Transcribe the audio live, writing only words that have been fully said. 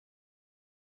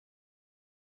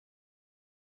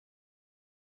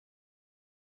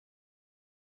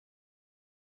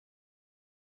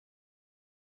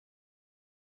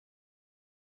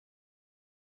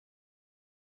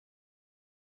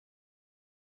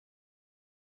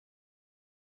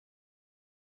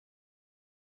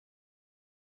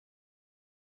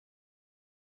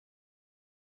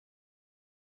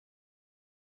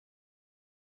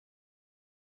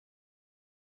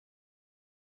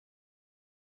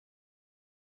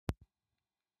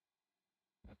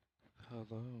Hello,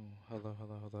 hello,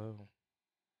 hello, hello.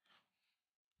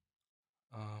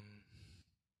 Um,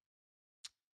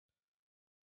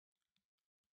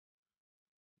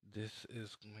 this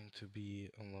is going to be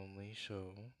a lonely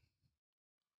show.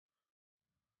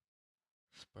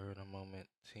 Spur of the moment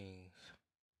things.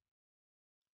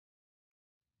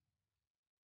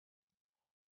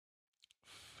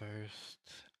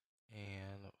 First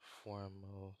and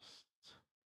foremost,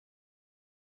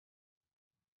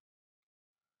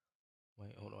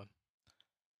 wait, hold on.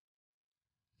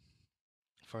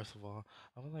 First of all,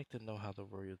 I would like to know how the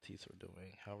royalties are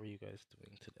doing. How are you guys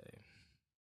doing today?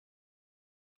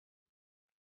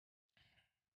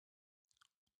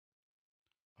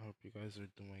 I hope you guys are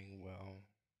doing well.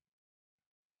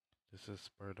 This is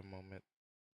spur of the moment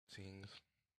things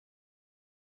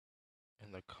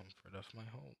in the comfort of my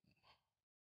home.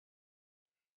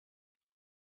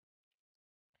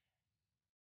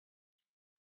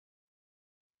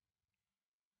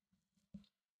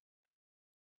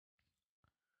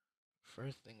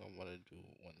 First thing I want to do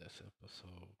on this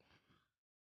episode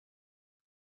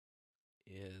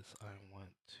is I want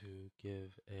to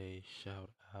give a shout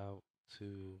out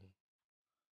to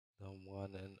the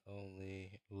one and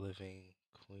only living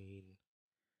queen,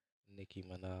 Nicki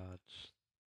Minaj,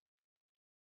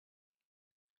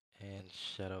 and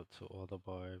shout out to all the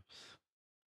Barbs.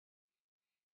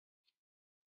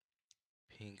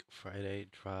 Pink Friday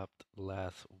dropped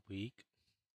last week.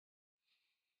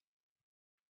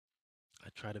 I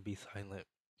tried to be silent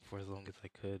for as long as I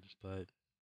could, but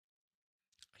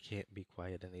I can't be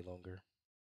quiet any longer.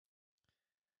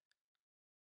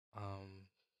 Um,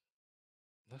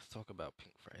 let's talk about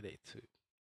Pink Friday too.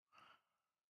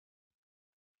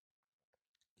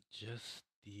 Just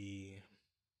the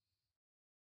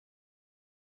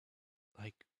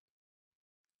like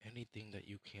anything that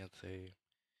you can't say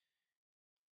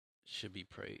should be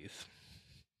praised.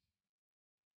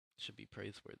 Should be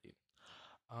praiseworthy.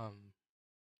 Um,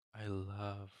 I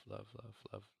love, love, love,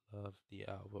 love, love the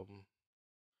album.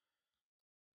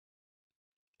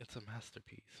 It's a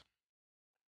masterpiece.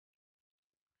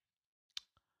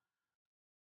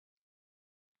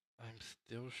 I'm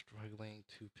still struggling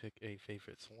to pick a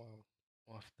favorite song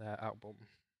off that album.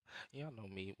 Y'all know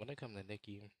me. When it comes to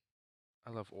Nicki,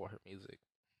 I love all her music.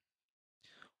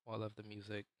 All of the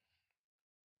music.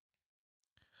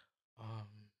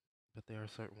 Um, but there are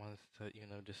certain ones that,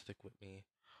 just stick with me.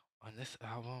 On this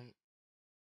album,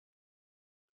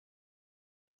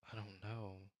 I don't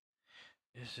know.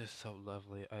 It's just so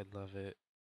lovely. I love it.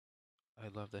 I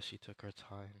love that she took her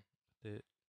time with it.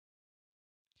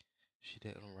 She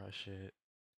didn't rush it.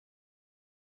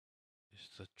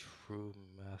 It's a true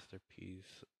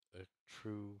masterpiece, a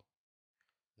true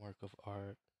work of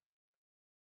art.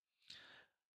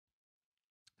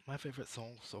 My favorite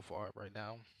song so far right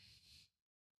now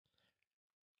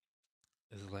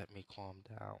is Let Me Calm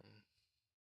Down.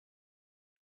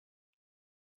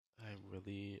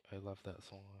 I love that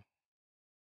song.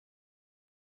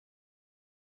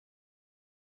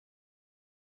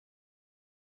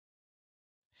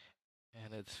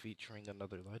 And it's featuring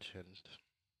another legend,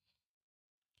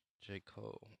 J.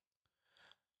 Cole.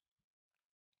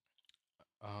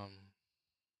 Um,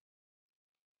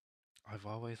 I've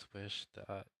always wished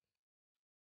that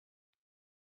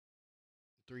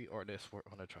three artists were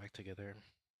on a track together.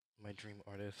 My dream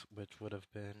artist, which would have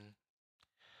been,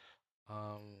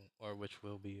 or which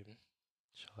will be,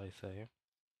 shall I say,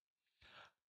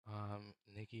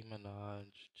 Nicki Minaj,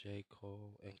 J.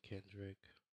 Cole, and Kendrick.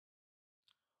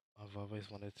 I've always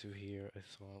wanted to hear a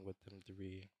song with them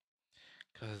three,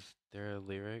 cause their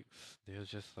lyrics, they're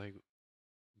just like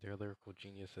they're lyrical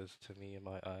geniuses to me in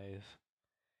my eyes,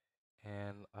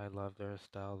 and I love their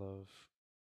style of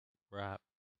rap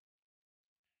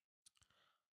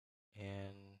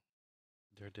and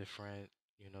their different,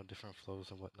 different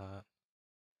flows and whatnot.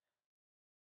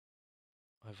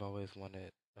 I've always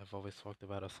talked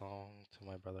about a song to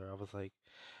my brother. I was like,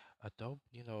 a dope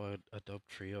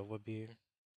trio would be.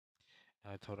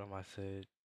 And I told him, I said,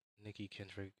 Nicki,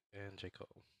 Kendrick, and J.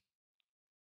 Cole.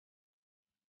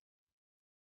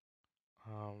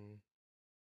 Um,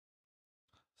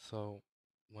 so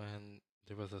when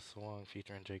there was a song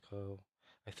featuring J. Cole,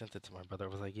 I sent it to my brother. I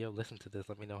was like, yo, listen to this.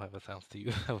 Let me know how it sounds to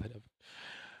you. Whatever.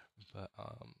 But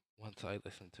once I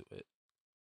listened to it,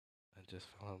 I just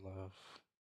fell in love.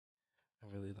 I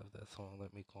really love that song,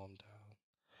 Let Me Calm Down.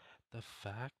 The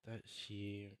fact that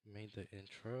she made the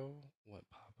intro with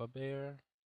Papa Bear,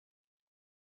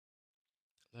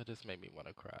 that just made me want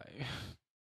to cry.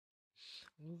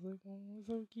 I was like, oh,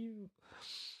 so cute.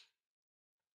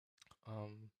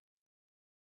 Um,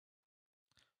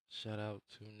 Shout out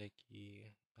to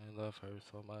Nicki. I love her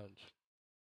so much.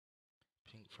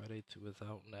 Pink Friday 2 is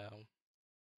out now.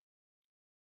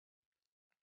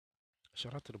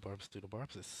 Shout out to the Barbz too. The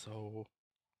Barbz is so.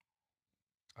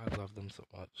 I love them so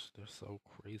much. They're so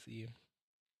crazy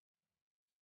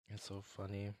and so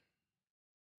funny.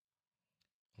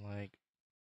 Like,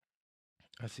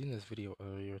 I seen this video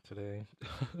earlier today,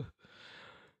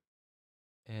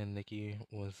 and Nicki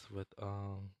was with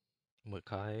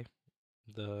Kai,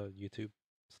 the YouTube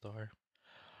star.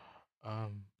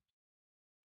 Um,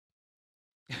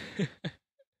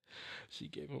 she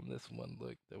gave him this one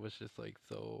look that was just like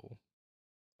so.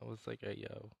 I was like, hey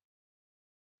yo.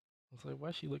 I was like,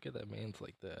 why she look at that man's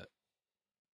like that?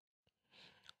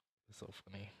 It's so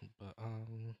funny. But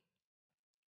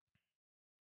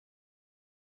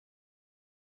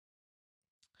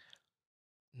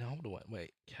no, hold on.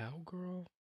 Wait, Cowgirl,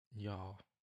 y'all.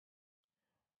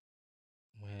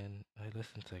 When I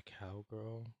listen to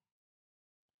Cowgirl,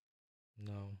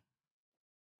 no,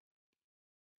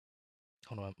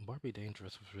 hold on. Barbie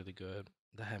Dangerous was really good.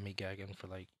 That had me gagging for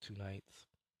like 2 nights.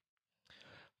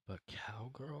 But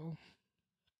Cowgirl,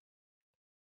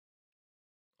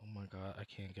 oh my god, I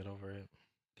can't get over it.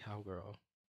 Cowgirl.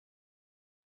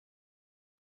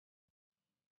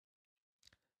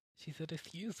 She said,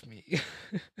 "Excuse me."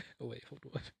 Wait, hold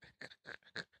on.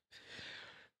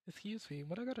 Excuse me,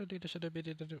 what I gotta do to should have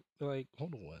been like,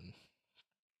 hold on.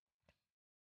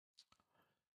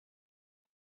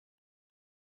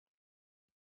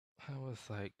 I was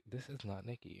like, this is not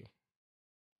Nicki.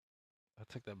 I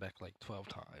took that back like 12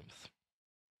 times.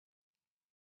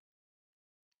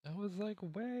 I was like,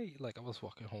 wait. Like, I was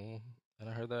walking home and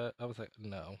I heard that. I was like,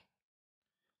 no.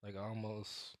 Like, I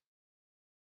almost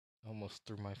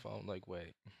threw my phone. Like,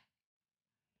 wait.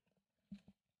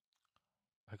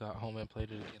 I got home and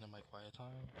played it again in my quiet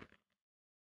time.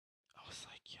 I was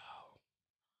like, yo,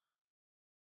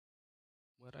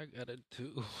 what I gotta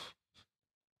do?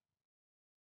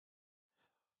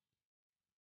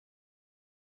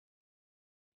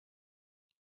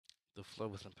 The flow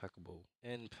was impeccable.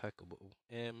 Impeccable.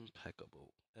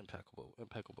 Impeccable. Impeccable.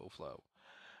 Impeccable flow.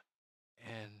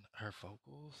 And her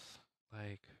vocals,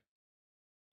 like,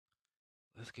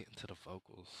 let's get into the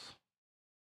vocals.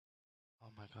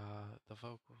 Oh my god, the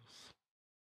vocals.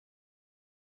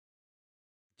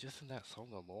 Just in that song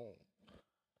alone.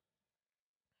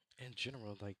 In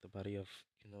general, like the body of,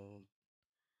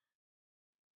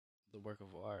 the work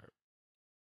of art.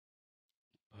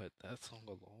 But that song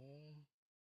alone,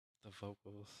 the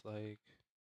vocals, like,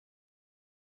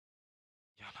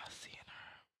 y'all not seeing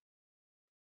her.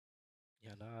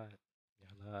 Y'all not.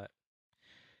 Y'all not.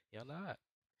 Y'all not.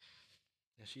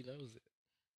 And she knows it.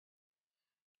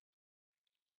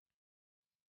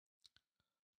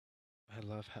 I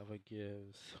love how it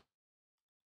gives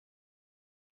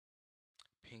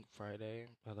Pink Friday.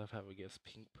 I love how it gives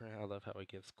Pink Print. I love how it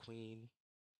gives Queen.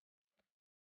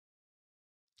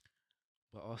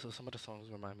 But also some of the songs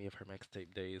remind me of her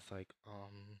mixtape days. Like,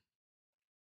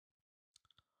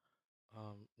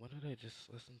 what did I just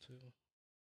listen to?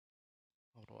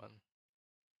 Hold on.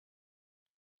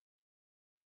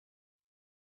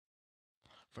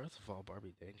 First of all,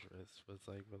 Barbie Dangerous was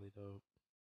like really dope.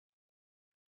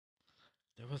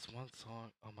 There was one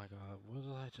song, oh my god, what was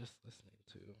I just listening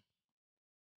to?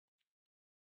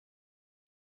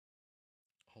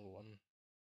 Hold on.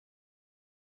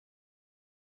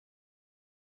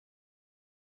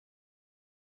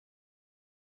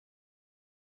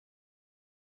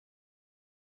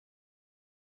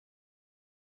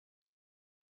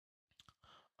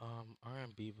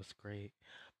 R&B was great,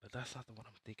 but that's not the one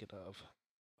I'm thinking of.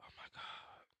 Oh my god.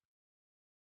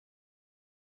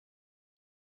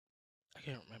 I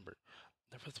can't remember.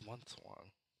 There was one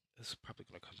song. It's probably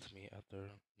gonna come to me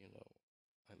after, you know,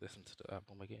 I listen to the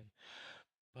album again.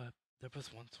 But there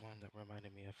was one song that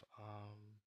reminded me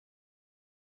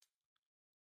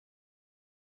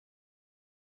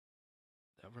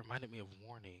of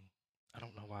Warning. I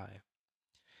don't know why.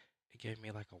 It gave me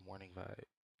like a Warning vibe.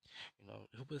 You know,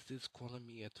 who was this calling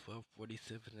me at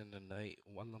 12:47 in the night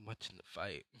while I'm watching the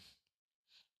fight?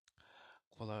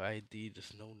 Caller ID,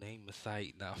 just no name in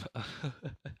sight now.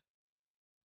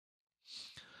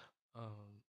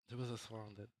 There was a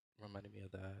song that reminded me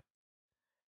of that,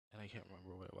 and I can't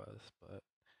remember what it was, but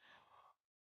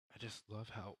I just love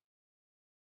how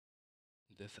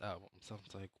this album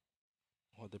sounds like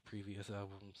all the previous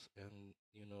albums and,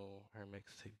 her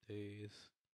mixtape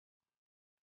days.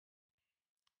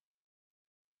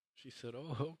 She said,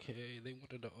 "Oh, okay. They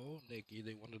wanted the old Nicki.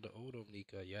 They wanted the old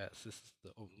Onika. Yes, this is the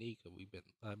Onika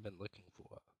I've been looking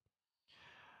for."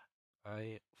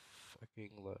 I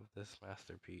fucking love this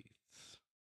masterpiece.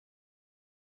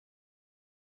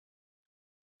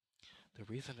 The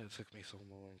reason it took me so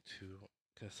long to,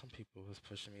 because some people was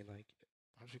pushing me like,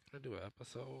 aren't you gonna do an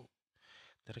episode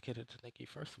dedicated to Nicki?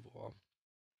 First of all,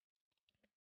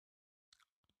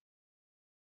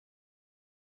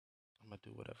 I'm gonna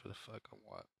do whatever the fuck I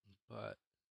want, but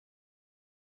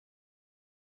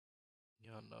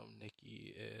y'all know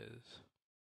Nicki is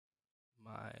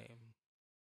my,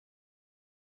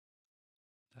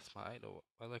 that's my idol.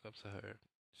 I look up to her.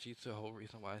 She's the whole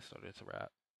reason why I started to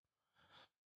rap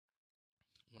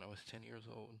when I was 10 years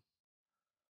old.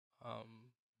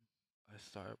 I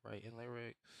started writing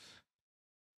lyrics.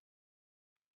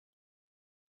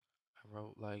 I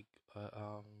wrote like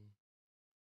a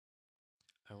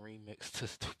remix to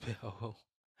Stupid Ho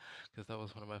because that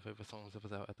was one of my favorite songs that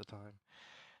was out at the time.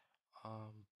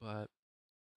 But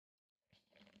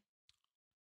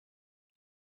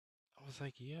I was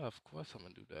like, yeah, of course I'm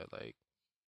gonna do that. Like,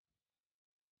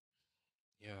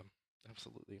 yeah,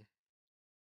 absolutely.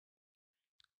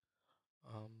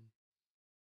 Um,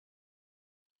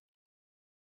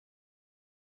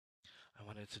 I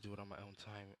wanted to do it on my own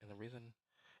time, and the reason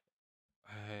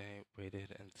I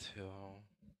waited until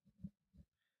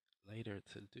later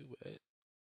to do it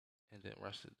and didn't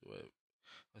rush to do it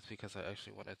was because I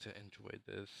actually wanted to enjoy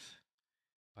this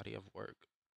body of work.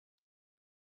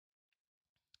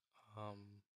 Um,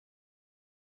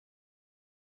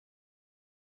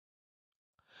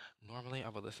 Normally I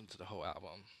would listen to the whole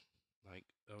album. Like,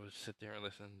 I would sit there and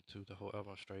listen to the whole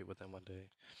album straight within one day,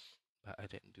 but I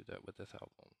didn't do that with this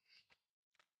album.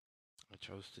 I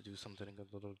chose to do something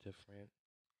a little different,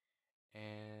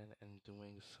 and in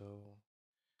doing so,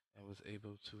 I was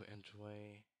able to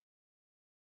enjoy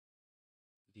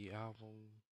the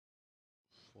album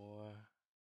for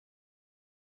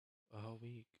a whole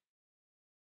week.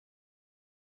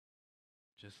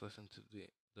 Just listened to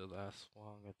the last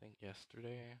song, I think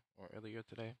yesterday or earlier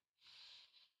today.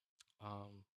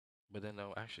 Um, but then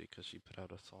no, actually, because she put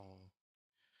out a song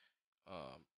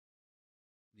um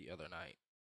the other night,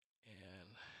 and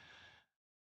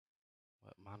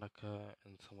what, Monica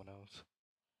and someone else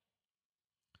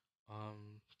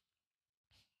um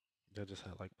that just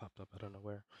had like popped up out of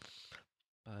nowhere.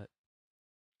 But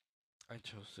I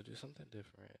chose to do something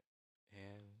different,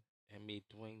 and me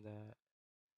doing that,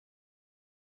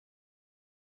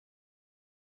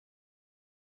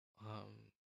 um,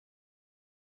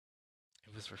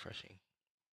 it was refreshing.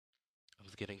 I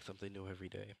was getting something new every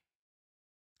day.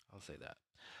 I'll say that.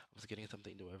 I was getting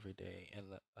something new every day, and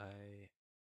I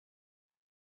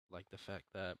like the fact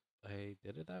that I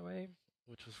did it that way,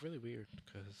 which was really weird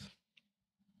because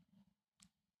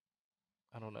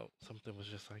I don't know, something was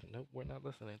just like, nope, we're not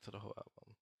listening to the whole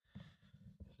album.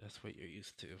 That's what you're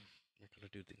used to. We're gonna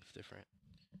do things different.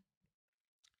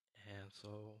 And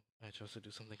so I chose to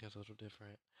do something a little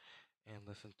different and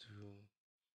listen to,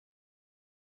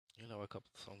 a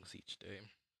couple songs each day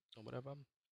or whatever.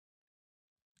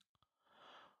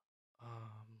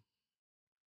 Um,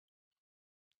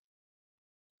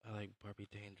 I like Barbie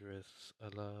Dangerous. I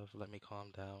love Let Me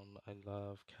Calm Down. I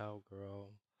love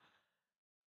Cowgirl.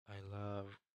 I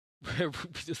love Red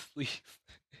Ruby to Sleep.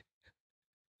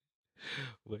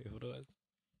 Wait, hold on.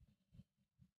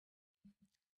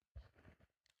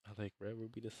 I like Red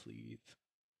Ruby to Sleep.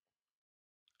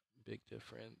 Big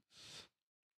Difference.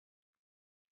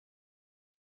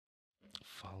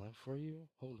 Falling for You?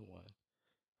 Hold on.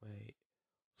 Wait.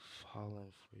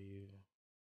 Falling for You.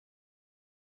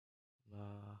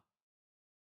 Nah.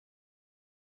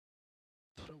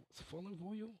 Thought it was Falling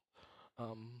for You?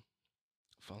 Um,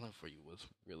 Falling for You was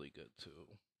really good too.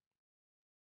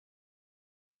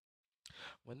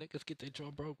 When niggas get their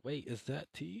jaw broke, wait, is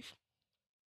that teeth?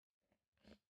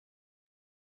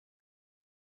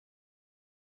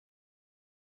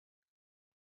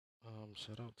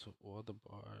 Shout out to all the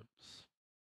Barbs,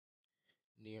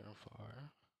 near and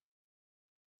far.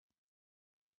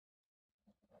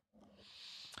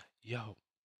 Yo,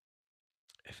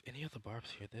 if any of the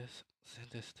Barbs hear this, send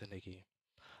this to Nicki.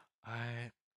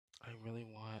 I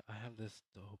I have this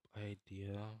dope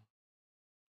idea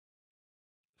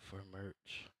for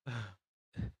merch.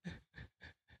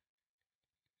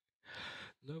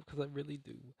 No, because I really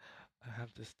do. I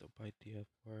have this dope idea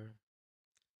for,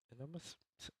 and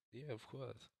yeah, of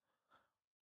course.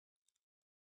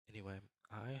 Anyway,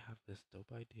 I have this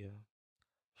dope idea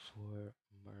for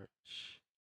merch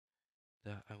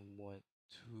that I want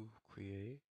to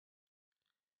create,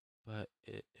 but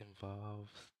it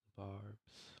involves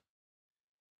Barbs.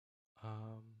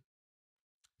 Um,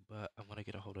 but I want to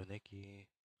get a hold of Nicki.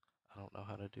 I don't know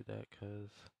how to do that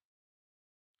because,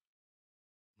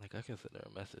 Like I can send her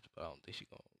a message, but I don't think she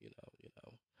gonna,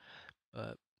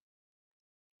 But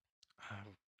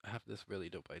I have this really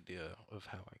dope idea of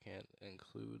how I can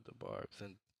include the Barbs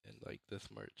in like this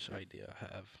merch idea I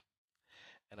have,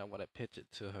 and I want to pitch it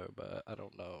to her, but I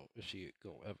don't know if she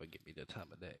gonna ever give me the time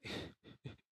of day.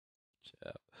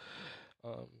 Child.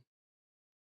 Um,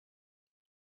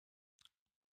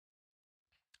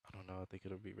 I don't know. I think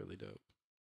it'll be really dope.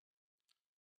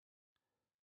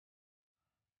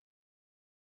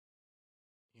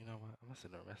 You know what? I'm gonna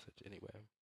send her a message anyway.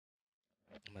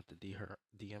 I'm about to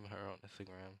DM her on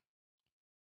Instagram.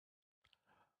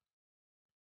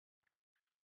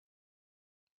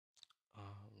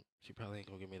 She probably ain't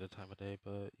gonna give me the time of day,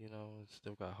 but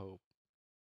still got hope,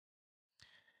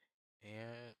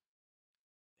 and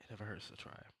it never hurts to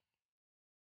try.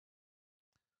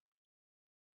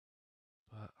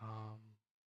 But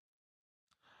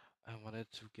I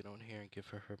wanted to get on here and give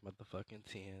her motherfucking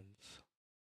tens,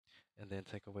 and then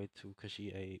take away two cause she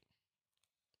ate,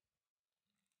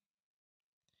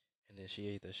 and then she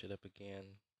ate that shit up again.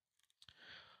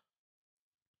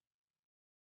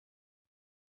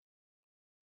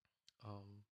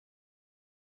 Um,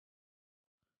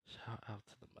 Shout out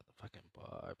to the motherfucking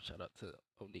Barb. Shout out to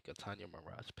Onika Tanya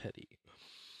Mirage Petty.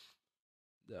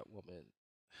 That woman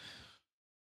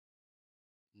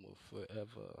will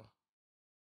forever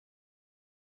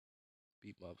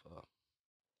be mother,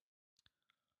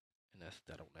 and that's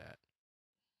that on that.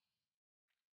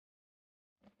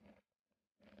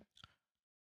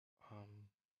 Um,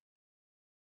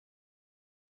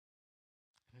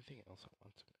 Anything else I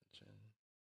want to mention?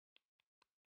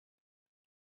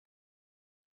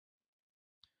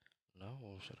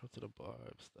 No, shout out to the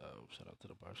Barbs though. Shout out to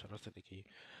the Barbs. Shout out to Nicki.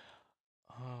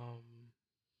 Um,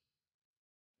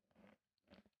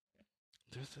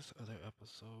 there's this other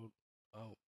episode.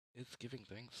 Oh, it's Giving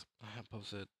Thanks. I have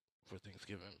posted for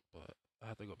Thanksgiving, but I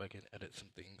have to go back and edit some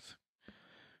things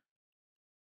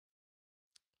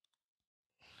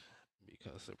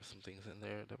because there were some things in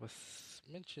there that was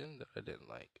mentioned that I didn't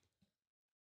like.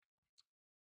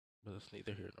 But it's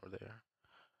neither here nor there.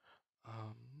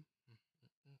 Um,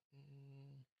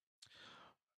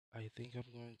 I think I'm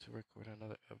going to record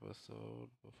another episode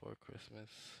before Christmas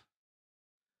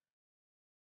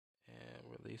and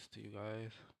release to you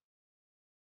guys.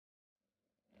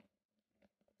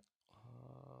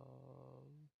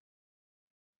 Um,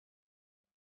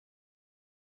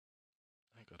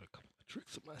 I got a couple of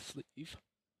tricks up my sleeve.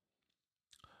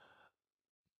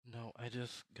 No, I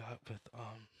just got with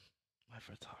my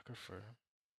photographer.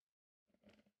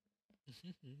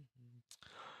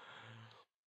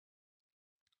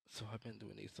 So I've been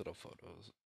doing these little photo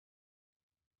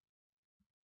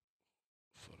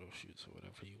shoots or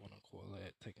whatever you want to call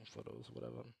it, taking photos,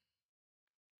 whatever,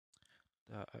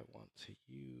 that I want to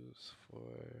use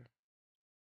for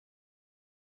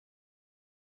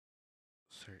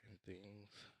certain things.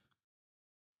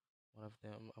 One of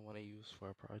them I want to use for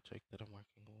a project that I'm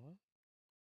working on.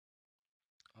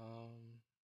 Um,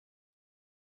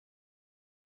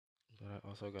 but I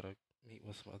also gotta meet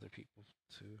with some other people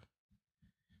to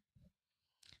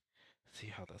see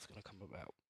how that's gonna come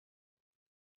about.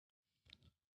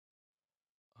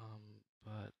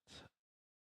 But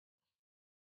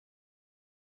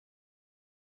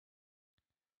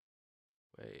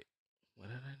wait, what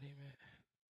did I name it?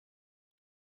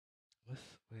 What's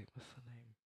the name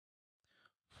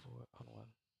for?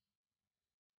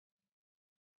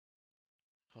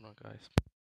 Hold on, guys.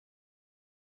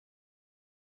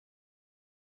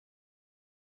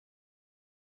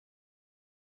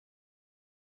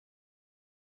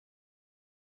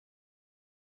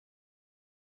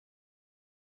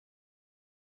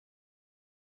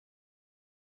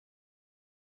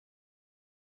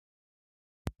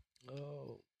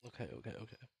 Oh, okay.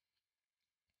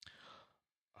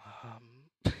 Um,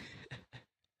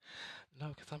 no,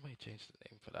 because I might change the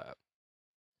name for that.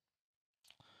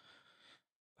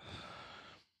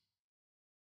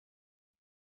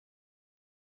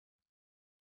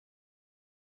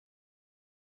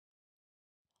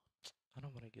 I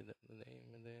don't want to give it the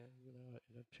name and then I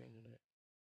end up changing it.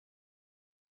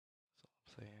 That's all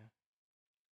I'm saying.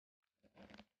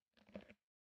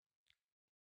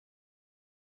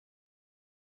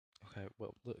 Okay,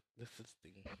 well, look, this is the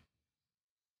thing.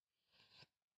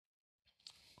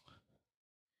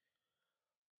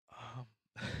 Um,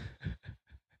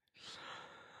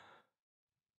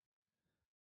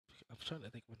 I'm trying to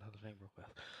think of another name real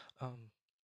fast.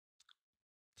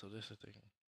 So this is the thing.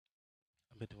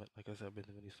 I've been doing, like I said, I've been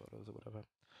doing these photos or whatever.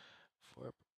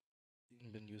 For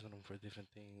I've been using them for different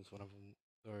things. One of them,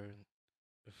 or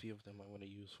a few of them, I want to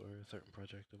use for a certain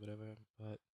project or whatever.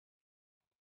 But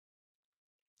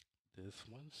this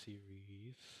one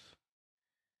series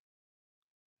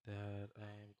that I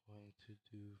am going to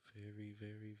do very,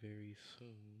 very, very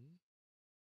soon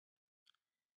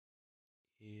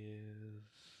is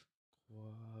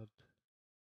Quad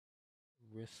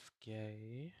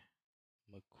Risque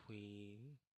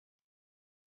McQueen,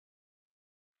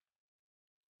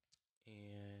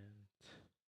 and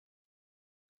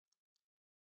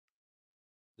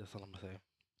that's all I'm gonna say.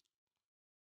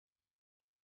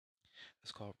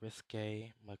 It's called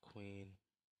Risque McQueen,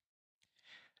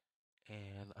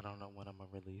 and I don't know when I'm gonna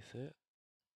release it,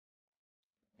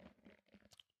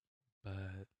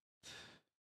 but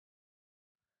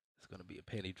it's gonna be a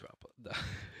penny dropper.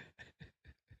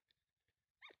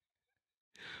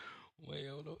 Wait,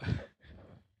 hold on.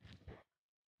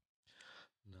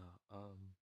 No,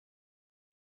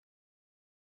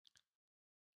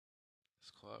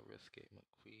 it's called Risque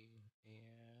McQueen,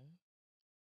 and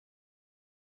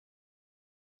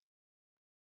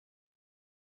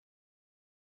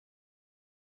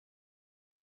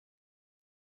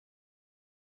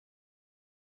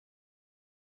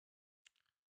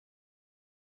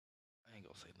I ain't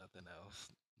gonna say nothing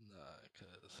else. Nah,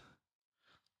 cause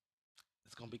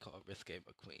it's gonna be called Risque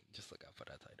McQueen. Just look out for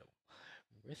that title.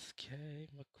 Risque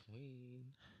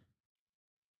McQueen.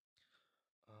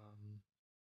 Um,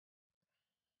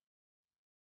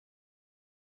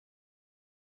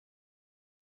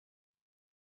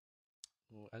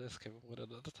 I just came up with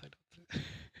another title too.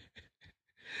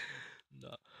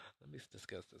 No, let me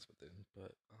discuss this with him.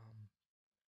 But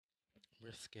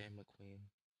Risque McQueen.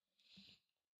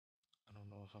 I don't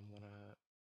know if I'm gonna.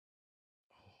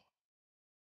 Oh,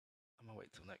 I'm gonna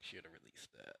wait till next year to release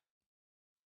that.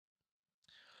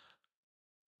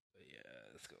 But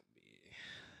yeah, it's gonna be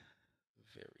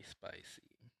very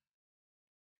spicy.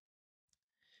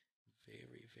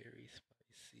 Very, very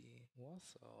spicy.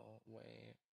 Also,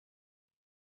 wait.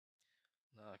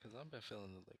 Nah, cause I've been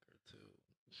feeling the liquor too.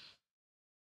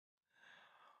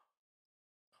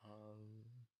 Um,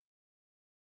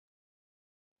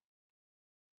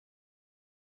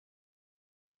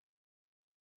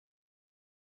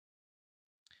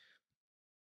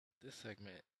 this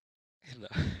segment,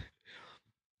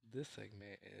 this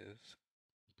segment is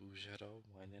Bougetto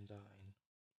Wine and Dine,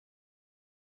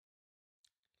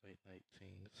 late night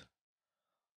things.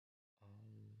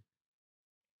 Um,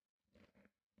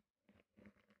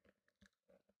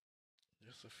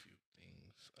 there's a few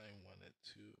things I wanted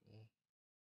to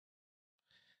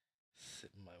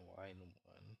sip my wine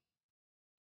on.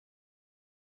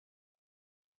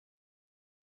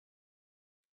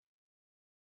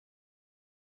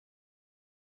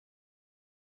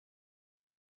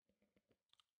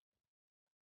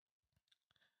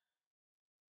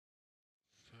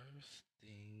 First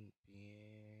thing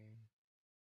being,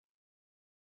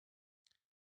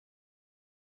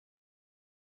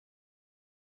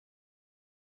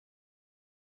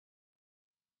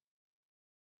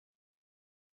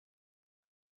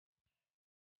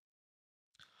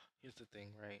 here's the thing,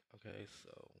 right? Okay,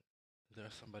 so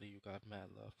there's somebody you got mad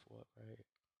love for, right?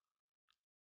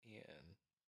 And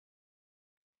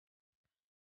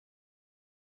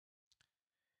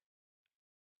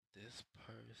this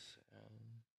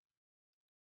person,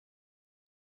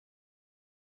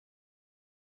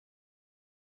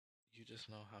 you just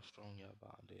know how strong your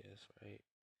bond is, right?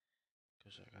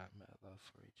 Because you got mad love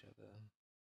for each other.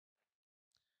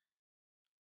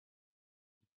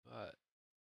 But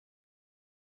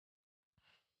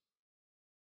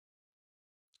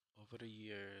over the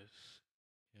years,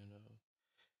 you know,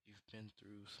 you've been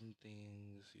through some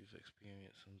things, you've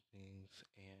experienced some things,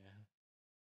 and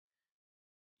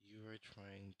you are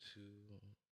trying to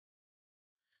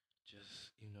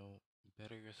just,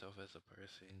 better yourself as a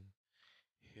person,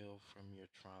 heal from your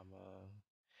trauma.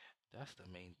 That's the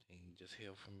main thing. Just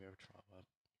heal from your trauma,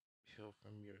 heal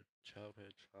from your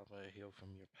childhood trauma, heal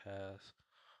from your past,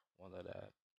 all of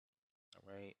that. All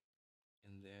right.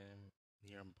 And then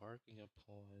you're embarking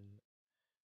upon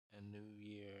a new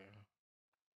year.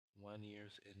 One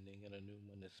year's ending and a new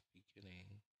one is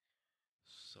beginning.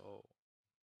 So,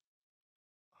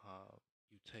 uh,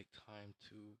 you take time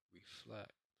to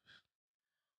reflect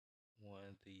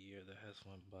on the year that has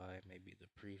went by, maybe the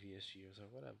previous years or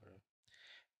whatever,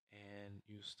 and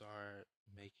you start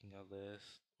making a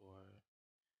list, or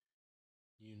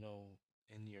you know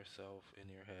in yourself, in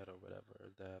your head or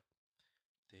whatever, that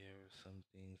there are some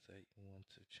things that you want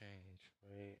to change,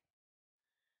 right?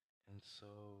 And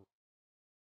so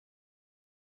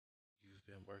you've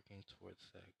been working towards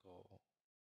that goal.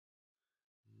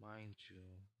 Mind you,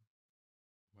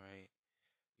 right?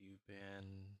 You've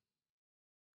been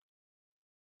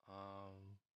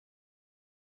um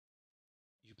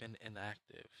been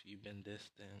inactive. You've been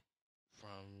distant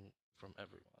from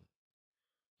everyone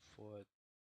for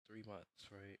 3 months,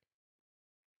 right?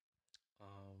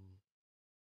 Um,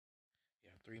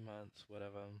 yeah, 3 months,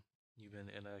 whatever. You've been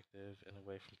inactive and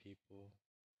away from people,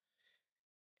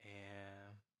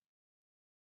 and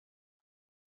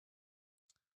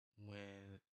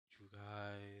when you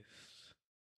guys,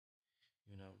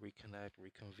 reconnect,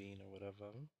 reconvene, or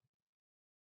whatever,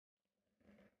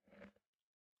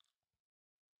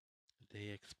 they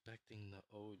expecting to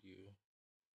owe you,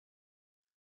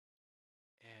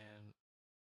 and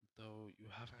though you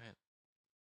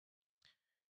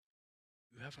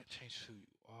haven't changed who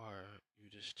you are, you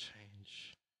just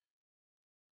change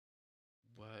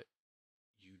what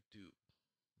you do,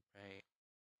 right?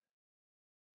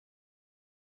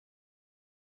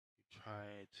 You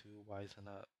try to wisen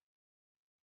up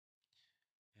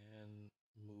and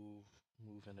move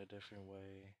in a different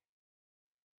way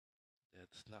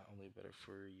that's not only better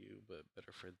for you but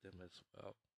better for them as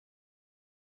well.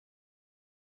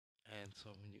 And so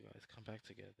when you guys come back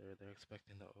together, they're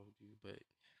expecting to owe you, but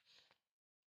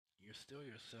you're still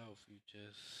yourself. You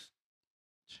just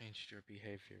changed your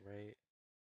behavior, right?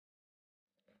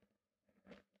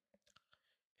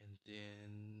 And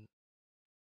then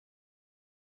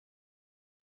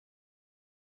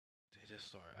they just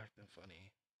start acting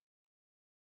funny.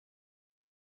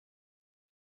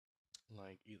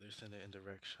 Like either sending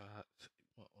indirect shots,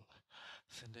 well,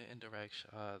 sending indirect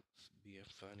shots, being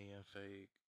funny and fake,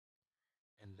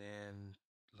 and then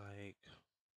like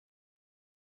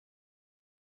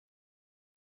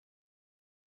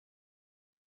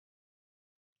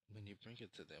when you bring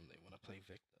it to them, they want to play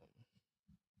victim.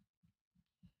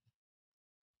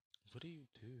 What do you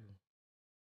do?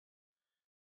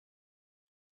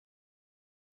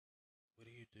 What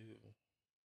do you do?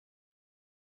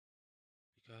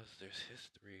 Because there's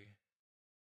history.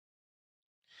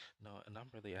 No, and I'm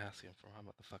really asking for my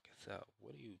motherfucking self.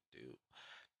 What do you do?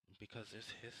 Because there's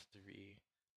history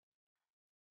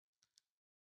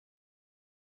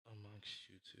amongst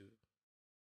you two,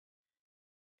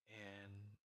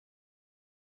 and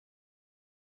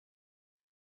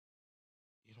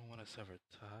you don't want to sever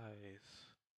ties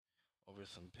over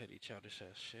some petty childish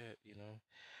ass shit, you know?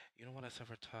 You don't want to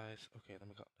sever ties. Okay, let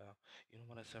me calm down. You don't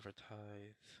want to sever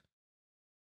ties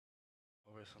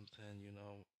over something,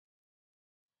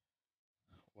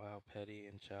 wild, petty,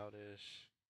 and childish.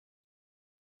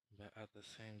 But at the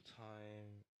same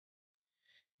time,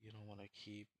 you don't want to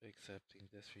keep accepting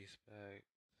disrespect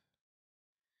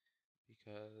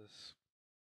because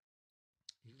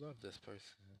you love this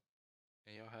person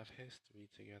and y'all have history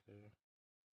together.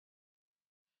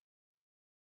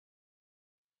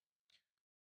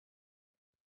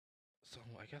 So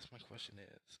I guess my question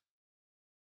is,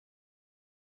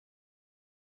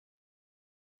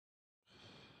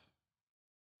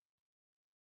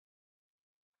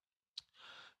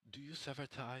 do you sever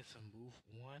ties and move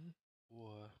on,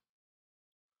 or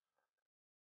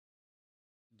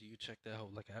do you check that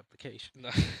whole like application?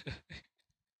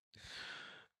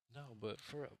 No, but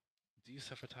for real, do you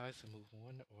sever ties and move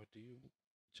on, or do you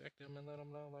check them and let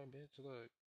them know, like, bitch,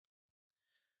 look,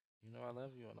 I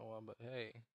love you and all, but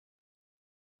hey,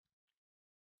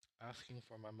 asking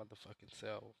for my motherfucking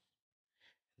self.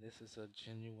 This is a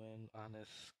genuine,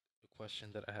 honest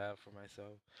question that I have for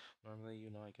myself. Normally,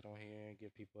 I get on here and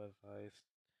give people advice,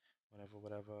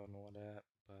 whatever, and all that,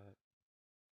 but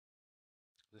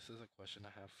this is a question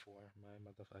I have for my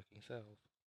motherfucking self.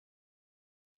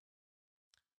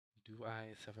 Do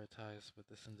I sever ties with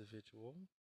this individual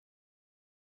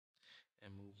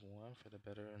and move on for the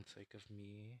better and sake of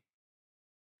me?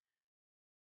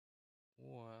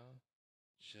 Or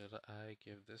should I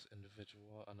give this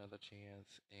individual another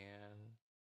chance and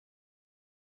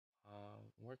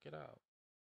work it out?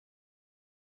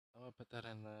 I'm gonna put that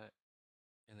in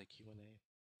the Q&A.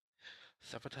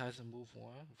 Sever ties and move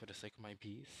on for the sake of my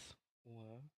peace,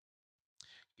 or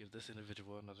give this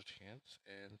individual another chance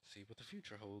and see what the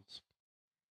future holds.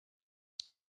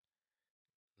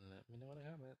 Let me know in the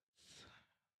comments.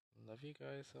 Love you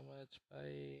guys so much.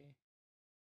 Bye.